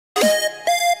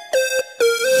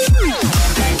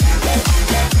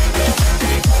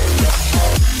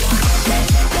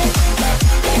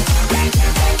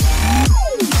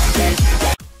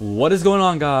What is going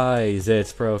on, guys?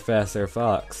 It's Professor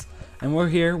Fox, and we're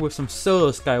here with some solo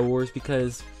SkyWars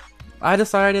because I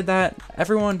decided that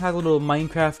everyone has a little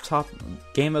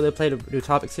Minecraft game that they play to do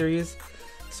topic series.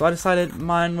 So I decided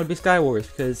mine would be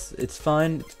SkyWars because it's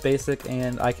fun, it's basic,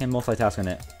 and I can multitask on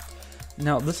it.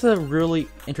 Now, this is a really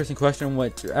interesting question,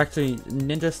 which actually,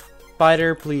 Ninja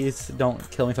Spider, please don't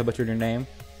kill me if I butchered your name.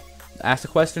 Asked a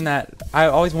question that I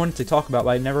always wanted to talk about,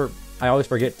 but I always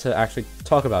forget to actually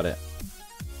talk about it.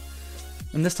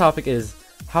 And this topic is,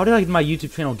 how did my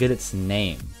YouTube channel get its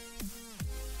name?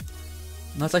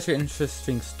 And that's actually an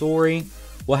interesting story.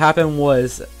 What happened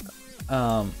was,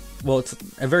 well, it's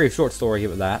a very short story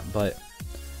of that, but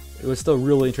it was still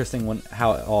really interesting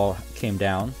how it all came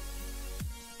down.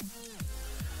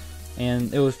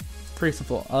 And it was pretty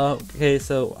simple. Okay,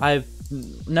 so I've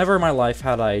never in my life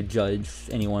had I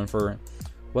judged anyone for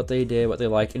what they did, what they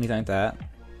liked, anything like that.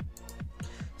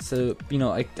 So, you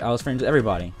know, I was friends with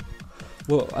everybody.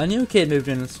 Well, a new kid moved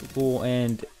into school,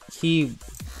 and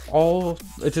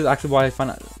which is actually why I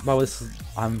found out,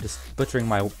 I'm just butchering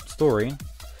my story.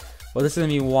 Well, this is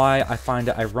going to be why I find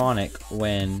it ironic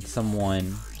when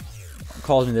someone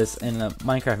calls me this in a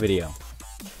Minecraft video.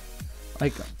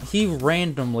 Like, he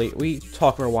randomly, we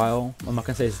talked for a while. I'm not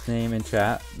going to say his name in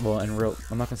chat. Well, I'm not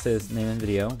going to say his name in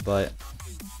video, but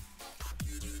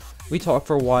we talked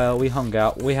for a while, we hung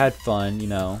out, we had fun, you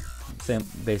know, same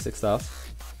basic stuff.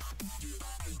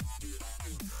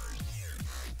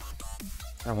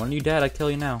 I wanted you dead, I'd kill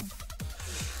you now.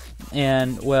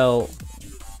 And, well,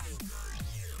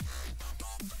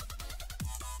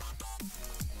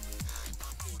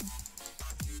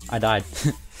 I died.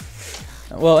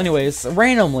 Well, anyways,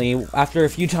 randomly, after a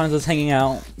few times I was hanging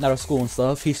out of school and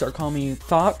stuff, he started calling me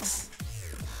Fox.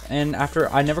 And after,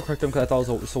 I never corrected him because I thought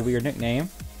it was a weird nickname.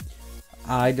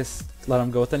 I just let him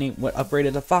go with it, and he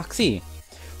upgraded to Foxy.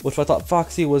 Which I thought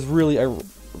Foxy was really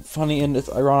funny, and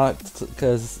it's ironic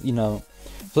because, you know,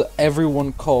 so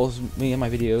everyone calls me in my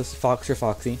videos Fox or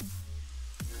Foxy.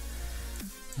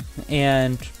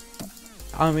 And,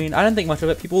 I mean, I didn't think much of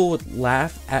it. People would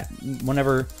laugh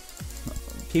whenever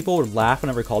he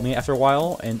called me after a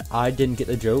while, and I didn't get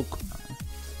the joke.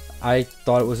 I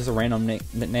thought it was just a random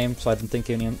nickname, so I didn't think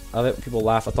any of it. People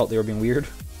laughed, I thought they were being weird.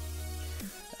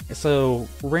 So,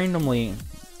 randomly,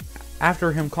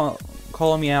 after him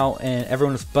calling me out, and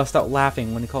everyone just bust out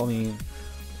laughing when he called me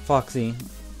Foxy,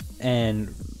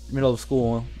 and middle of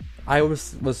school, I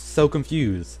was so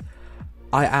confused.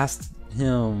 I asked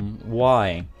him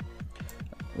why.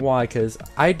 Why? Because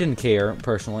I didn't care,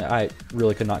 personally. I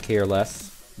really could not care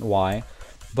less why.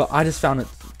 But I just found it,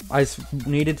 I just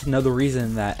needed to know the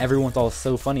reason that everyone thought it was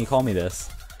so funny he called me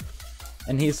this.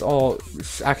 And he's all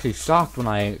actually shocked when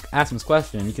I asked him this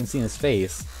question. You can see in his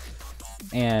face.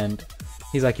 And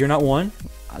he's like, "You're not one?"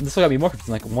 This will got me more confused.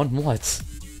 Like, one what?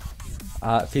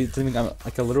 If you think I'm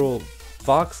like a literal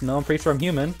fox, no, I'm pretty sure I'm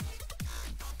human.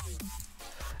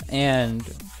 And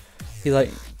he's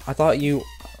like, I said,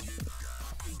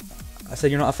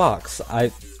 "You're not a fox."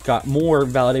 I got more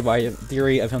validated by a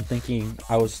theory of him thinking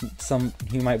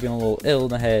he might be a little ill in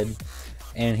the head,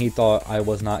 and he thought I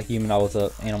was not human, I was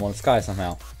an animal in the sky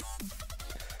somehow.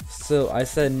 So I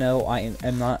said, "No, I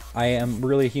am not, I am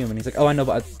really human." He's like, "Oh, I know,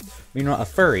 but you're not a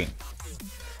furry."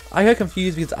 I got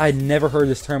confused because I'd never heard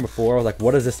this term before. I was like,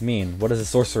 what does this mean? What is this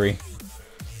sorcery?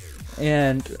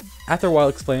 And after a while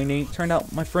explaining, it turned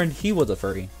out my friend, he was a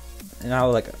furry. And I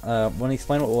was like, when he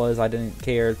explained what it was, I didn't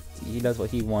care. He does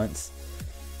what he wants.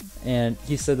 And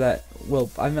he said that,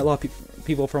 well, I've met a lot of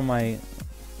people from my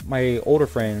older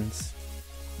friends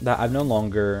that I've known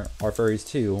longer are furries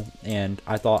too. And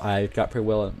I thought I got pretty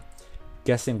well at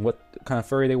guessing what kind of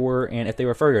furry they were and if they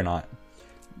were furry or not.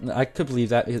 I could believe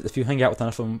that because if you hang out with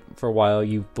enough of them for a while,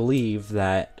 you believe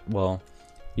that, well,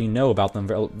 you know about them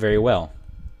very, very well.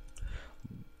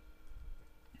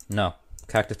 No.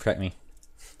 Cactus, protect me.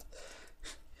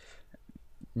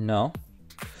 No.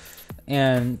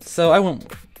 And so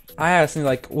I asked him,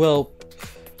 like, well,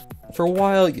 for a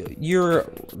while,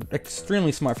 you're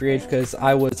extremely smart for your age, because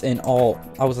I was in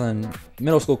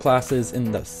middle school classes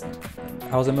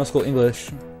I was in middle school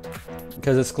English,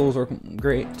 because the schools were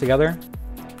great together.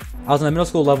 I was in a middle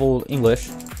school level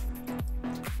English,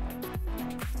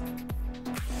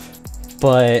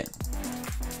 but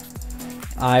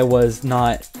I was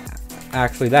not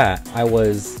actually that. I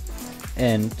was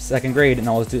in 2nd grade, and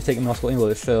I was taking middle school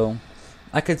English, so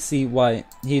I could see why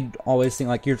he'd always think,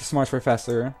 like, you're the smartest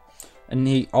professor, and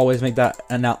he always make that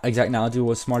exact analogy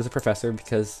was smart as a professor,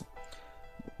 because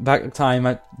back at the time,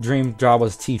 my dream job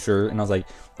was teacher, and I was like,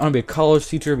 I want to be a college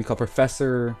teacher, be called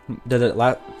professor,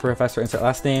 professor, insert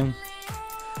last name,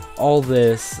 all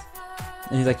this,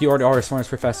 And he's like, you already are a smartest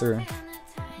professor.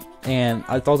 And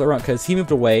I thought that wrong because he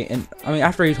moved away. And I mean,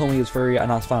 after he told me he was furry, I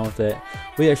was fine with it.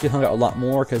 We actually hung out a lot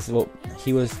more because, well,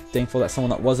 he was thankful that someone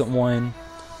that wasn't one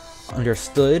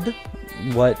understood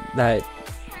that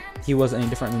he wasn't any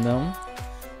different than them.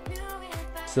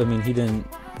 So I mean,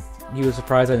 he was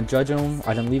surprised I didn't judge him.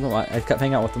 I didn't leave him. I kept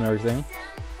hanging out with him and everything.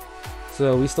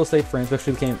 So we still stayed friends.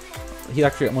 He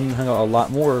actually wanted to hang out a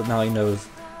lot more now he knows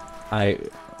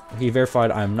he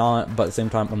verified I'm not, but at the same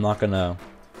time I'm not gonna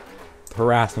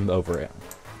harass him over it.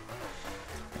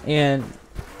 And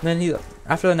then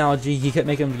after the analogy, he kept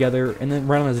making them together, and then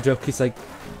right on as a joke, he's like,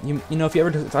 you know, if you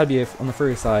ever decide to be on the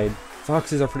furry side,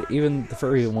 foxes are even the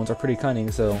furry ones are pretty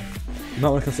cunning, so you might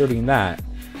want to consider being that.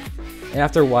 And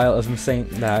after a while of him saying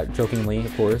that jokingly,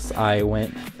 of course, he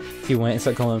went and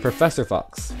started calling him Professor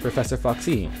Fox, Professor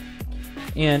Foxy.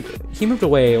 And he moved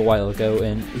away a while ago,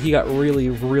 and he got really,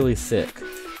 really sick.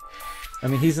 I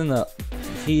mean, he's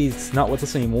not with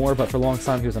us anymore, but for a long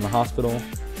time he was in the hospital,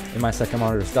 and my second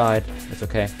monitor just died. It's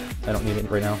okay. I don't need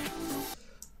it right now.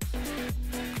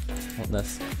 Want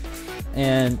this.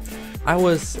 And I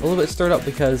was a little bit stirred up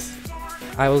because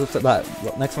I was upset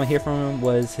that next time I hear from him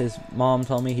was his mom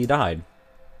telling me he died.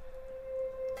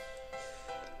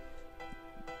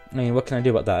 I mean, what can I do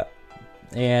about that?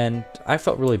 And I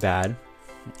felt really bad,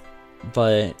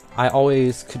 but I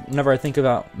always whenever I think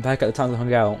about back at the times I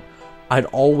hung out, I'd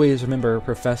always remember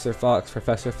Professor Fox,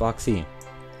 Professor Foxy.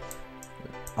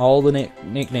 All the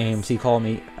nicknames he called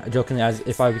me, jokingly, as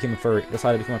if I became a furry,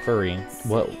 decided to become a furry,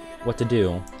 what to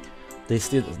do. They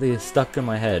stuck in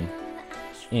my head,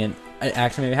 and it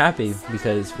actually made me happy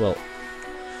because, well,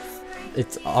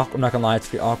 it's awkward. I'm not gonna lie, it's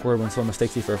pretty awkward when someone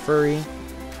mistakes you for a furry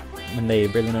when they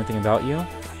barely know anything about you.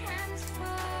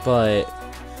 But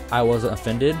I wasn't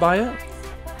offended by it,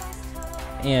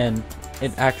 and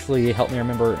it actually helped me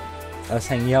remember us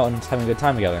hanging out and just having a good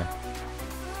time together.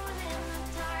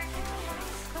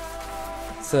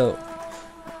 So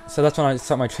that's when I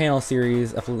started my channel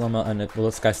series, Epilema and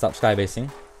Let's Guy Stop Skybasing.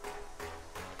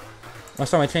 When I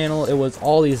started my channel, it was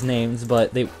all these names,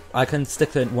 but I couldn't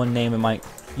stick to one name in my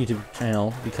YouTube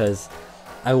channel because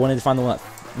I wanted to find the one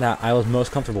that I was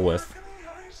most comfortable with.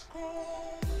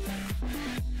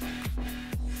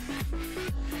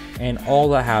 And all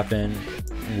that happened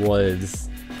was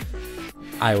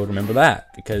I would remember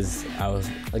that because I was,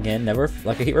 again, never,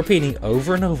 like I keep repeating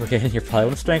over and over again, you're probably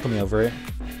going to strangle me over it.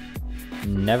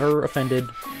 Never offended.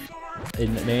 It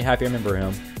made me happy to remember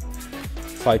him.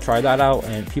 So I tried that out,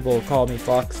 and people called me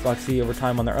Foxy over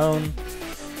time on their own,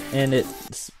 and it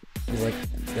was like,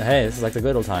 hey, this is like the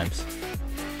good old times.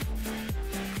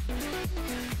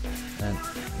 And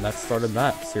that started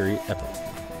that series, that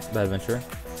adventure.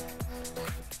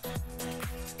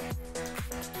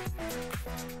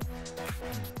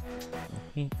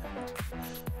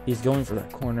 He's going for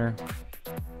that corner.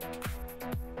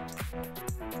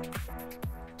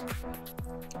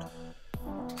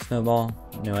 Snowball,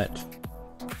 knew it.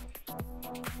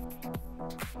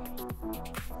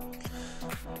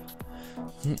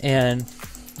 And,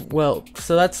 well,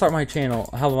 so that's my channel.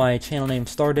 How my channel name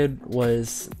started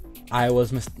was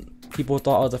people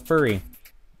thought I was a furry,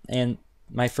 and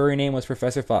my furry name was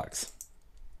Professor Fox.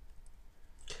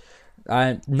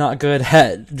 I'm not good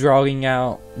at drawing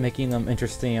out, making them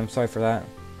interesting. I'm sorry for that.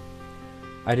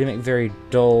 I do make very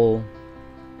dull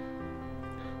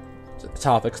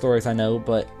topic stories, I know,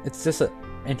 but it's just an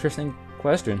interesting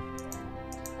question.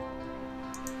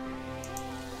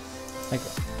 Like,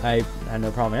 I had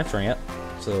no problem answering it,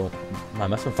 so I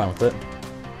must have been fine with it.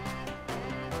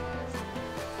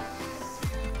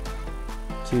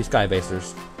 2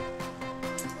 skybasers.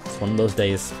 It's one of those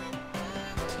days.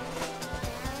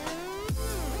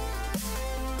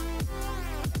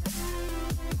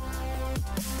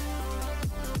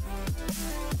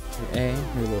 A,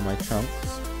 reload my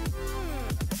chunks.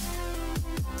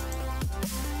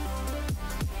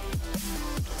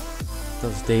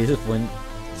 Those days of when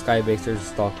skybasers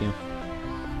stalk you.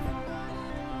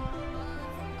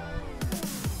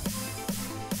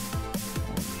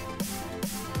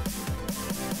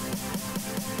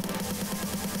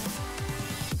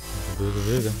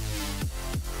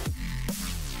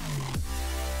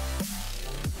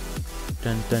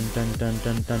 Dun dun dun dun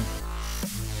dun dun.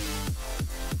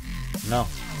 No.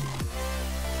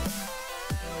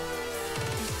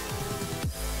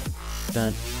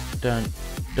 Dun dun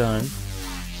dun.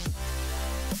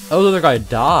 Oh, the other guy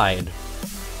died.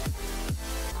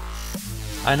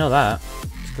 I know that.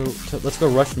 Let's go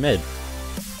rush mid.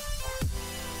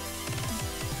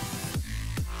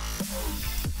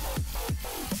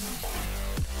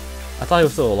 I thought he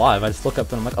was still alive. I just look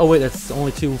up and I'm like, oh wait, there's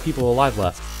only 2 people alive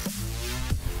left.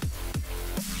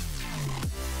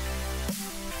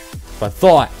 what I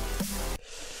thought.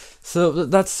 So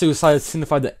that's suicide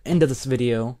signified the end of this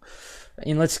video.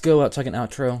 And let's go out to like an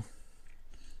outro.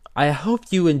 I hope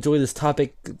you enjoy this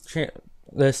topic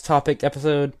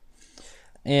episode.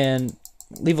 And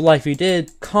leave a like if you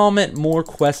did. Comment more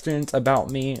questions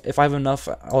about me. If I have enough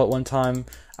all at one time,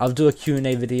 I'll do a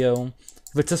Q&A video.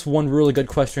 If it's just one really good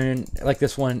question like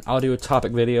this one, I'll do a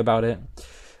topic video about it.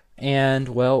 And,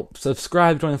 well,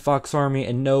 subscribe, join the Fox Army,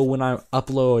 and know when I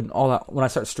upload and all that, when I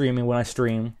start streaming, when I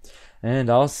stream. And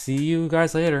I'll see you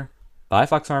guys later. Bye,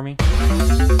 Fox Army.